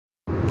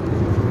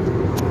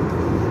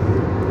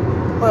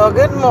Well,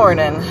 good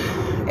morning.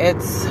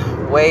 It's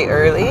way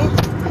early,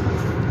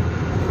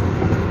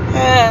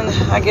 and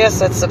I guess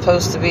that's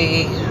supposed to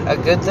be a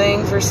good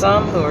thing for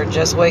some who are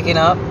just waking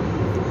up.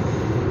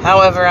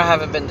 However, I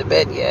haven't been to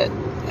bed yet.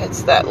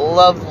 It's that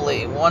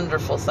lovely,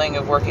 wonderful thing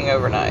of working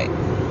overnight,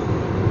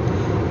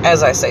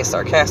 as I say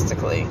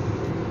sarcastically.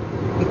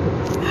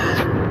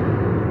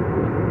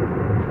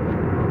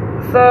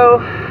 So,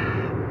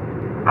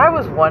 I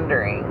was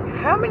wondering,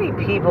 how many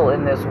people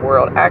in this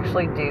world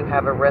actually do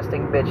have a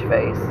resting bitch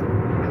face?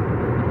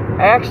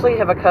 I actually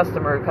have a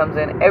customer who comes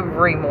in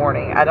every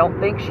morning. I don't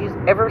think she's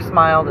ever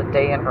smiled a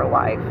day in her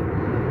life.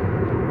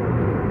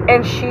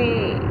 And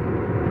she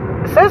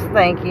says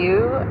thank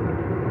you,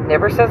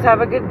 never says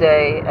have a good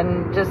day,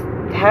 and just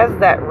has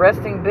that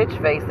resting bitch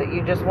face that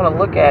you just want to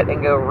look at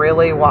and go,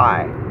 really,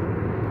 why?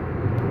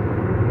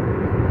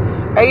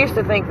 I used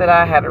to think that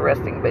I had a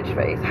resting bitch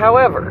face.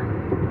 However,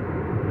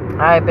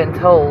 I've been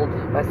told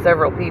by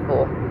several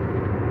people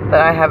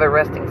that I have a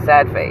resting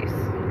sad face.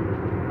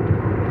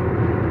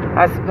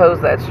 I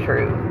suppose that's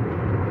true.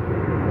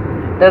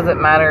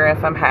 Doesn't matter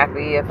if I'm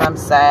happy, if I'm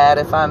sad,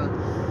 if I'm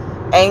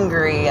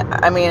angry.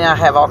 I mean, I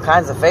have all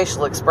kinds of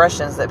facial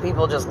expressions that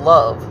people just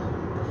love.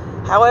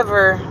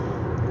 However,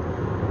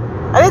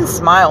 I didn't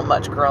smile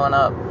much growing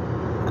up.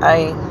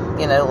 I,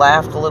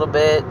 laughed a little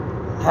bit,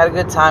 had a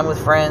good time with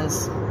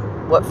friends,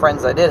 what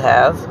friends I did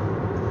have.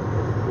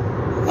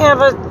 Yeah,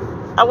 but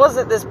I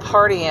wasn't this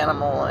party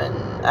animal,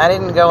 and I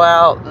didn't go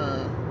out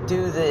and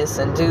do this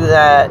and do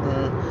that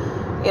and,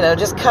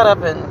 just cut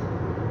up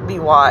and be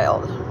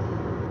wild.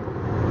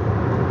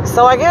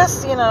 So I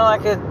guess, I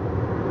could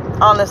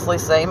honestly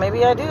say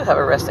maybe I do have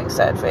a resting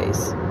sad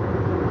face.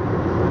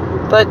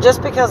 But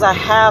just because I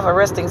have a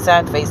resting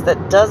sad face,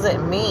 that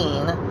doesn't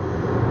mean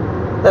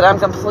that I'm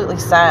completely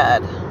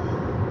sad.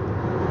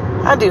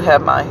 I do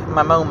have my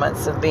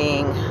moments of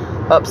being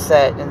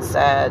upset and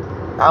sad.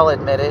 I'll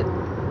admit it.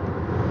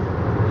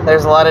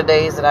 There's a lot of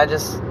days that I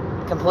just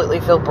completely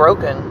feel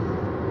broken.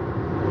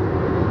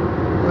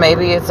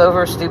 Maybe it's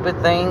over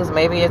stupid things,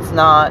 maybe it's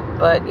not,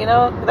 but,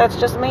 that's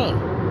just me.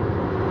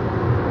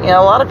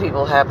 A lot of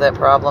people have that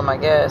problem, I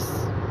guess.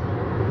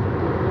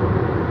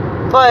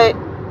 But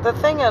the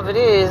thing of it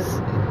is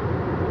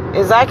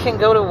I can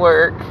go to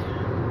work,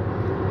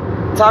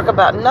 talk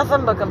about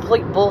nothing but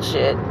complete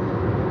bullshit,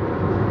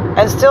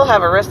 and still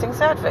have a resting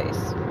sad face.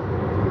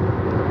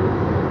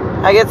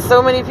 I get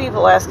so many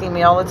people asking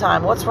me all the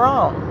time, what's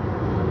wrong?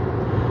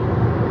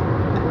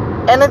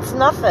 And it's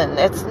nothing.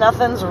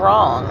 Nothing's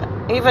wrong.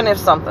 Even if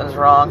something's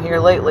wrong, here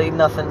lately,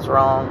 nothing's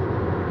wrong.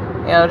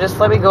 Just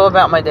let me go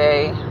about my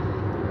day.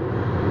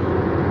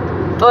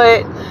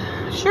 But,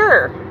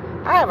 sure,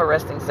 I have a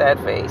resting sad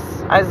face.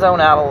 I zone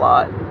out a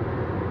lot.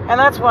 And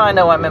that's when I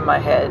know I'm in my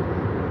head.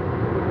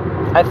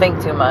 I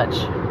think too much.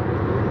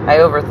 I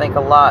overthink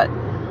a lot.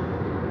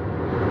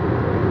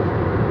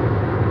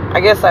 I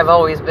guess I've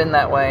always been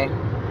that way.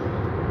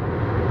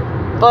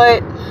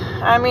 But,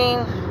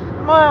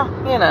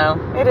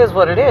 it is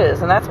what it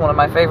is. And that's one of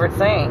my favorite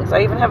sayings.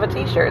 I even have a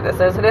t-shirt that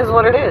says it is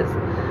what it is.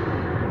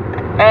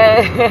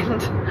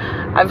 And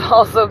I've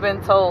also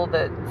been told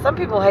that some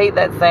people hate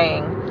that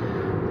saying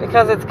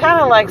because it's kind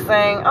of like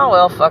saying, oh,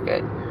 well, fuck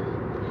it.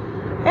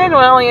 And,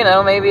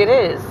 well, maybe it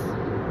is.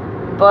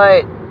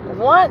 But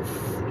once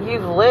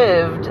you've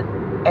lived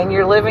and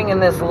you're living in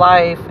this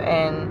life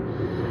and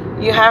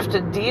you have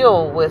to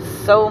deal with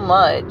so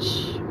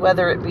much,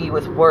 whether it be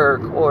with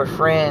work or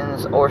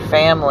friends or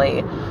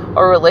family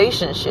or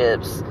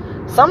relationships,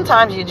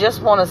 sometimes you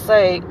just want to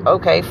say,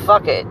 okay,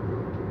 fuck it.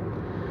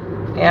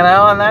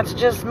 And that's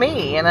just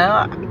me,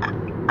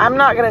 I'm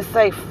not going to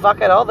say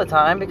fuck it all the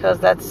time because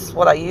that's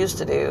what I used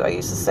to do. I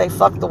used to say,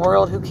 fuck the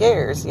world, who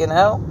cares, If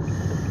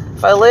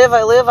I live,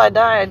 I live, I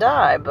die, I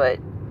die. But,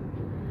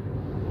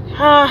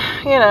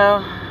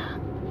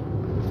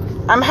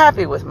 I'm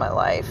happy with my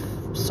life,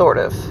 sort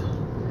of.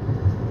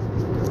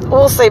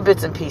 We'll say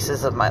bits and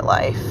pieces of my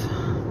life.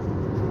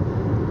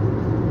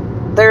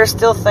 There are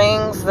still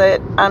things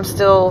that I'm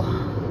still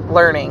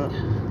learning,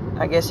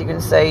 I guess you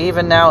can say,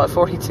 even now at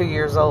 42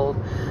 years old.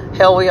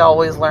 Hell, we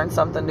always learn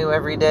something new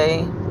every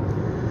day.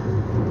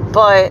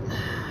 But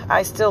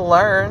I still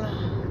learn.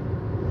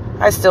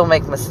 I still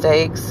make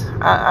mistakes.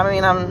 I'm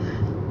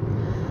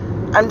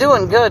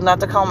doing good not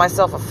to call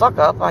myself a fuck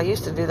up. I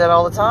used to do that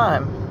all the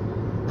time.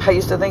 I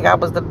used to think I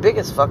was the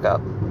biggest fuck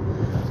up.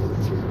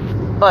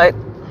 But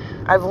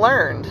I've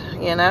learned,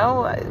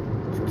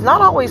 it's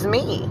not always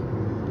me.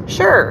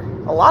 Sure,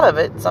 a lot of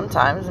it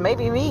sometimes may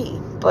be me,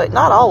 but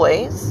not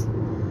always.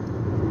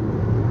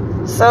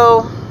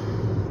 So,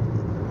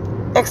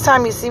 next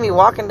time you see me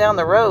walking down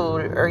the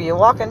road, or you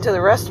walk into the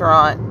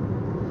restaurant,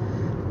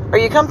 or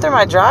you come through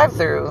my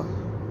drive-thru,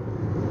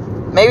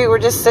 maybe we're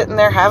just sitting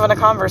there having a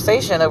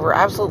conversation over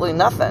absolutely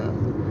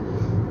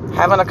nothing.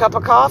 Having a cup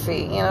of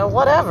coffee,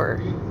 whatever.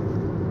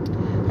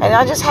 And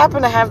I just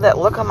happen to have that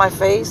look on my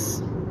face.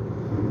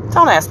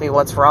 Don't ask me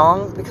what's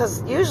wrong,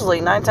 because usually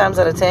 9 times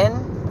out of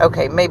 10,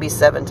 okay, maybe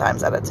 7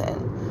 times out of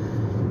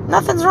 10,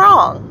 nothing's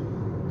wrong.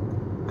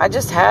 I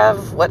just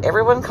have what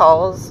everyone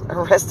calls a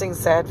resting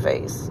sad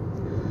face.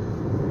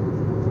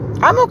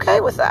 I'm okay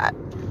with that.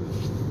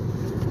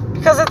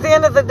 Because at the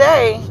end of the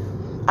day,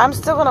 I'm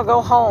still going to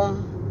go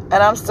home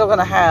and I'm still going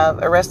to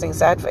have a resting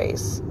sad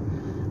face,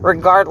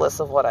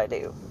 regardless of what I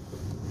do.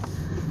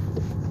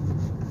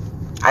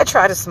 I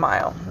try to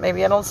smile.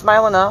 Maybe I don't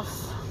smile enough,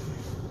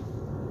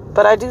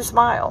 but I do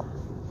smile.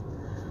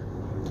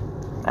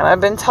 And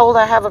I've been told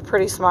I have a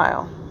pretty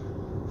smile.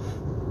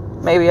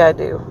 Maybe I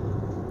do.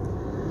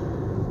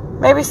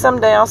 Maybe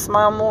someday I'll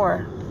smile more.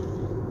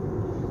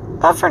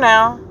 But for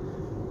now,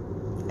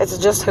 it's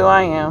just who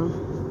I am.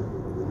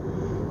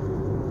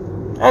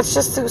 It's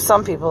just who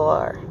some people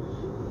are.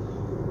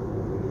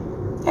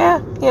 Yeah,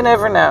 you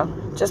never know.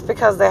 Just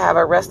because they have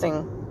a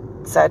resting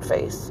sad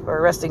face or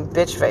a resting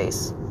bitch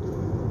face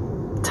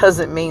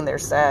doesn't mean they're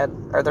sad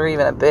or they're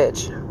even a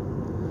bitch.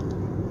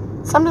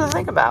 Something to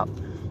think about.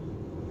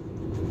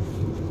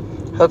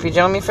 Hope you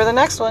join me for the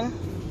next one.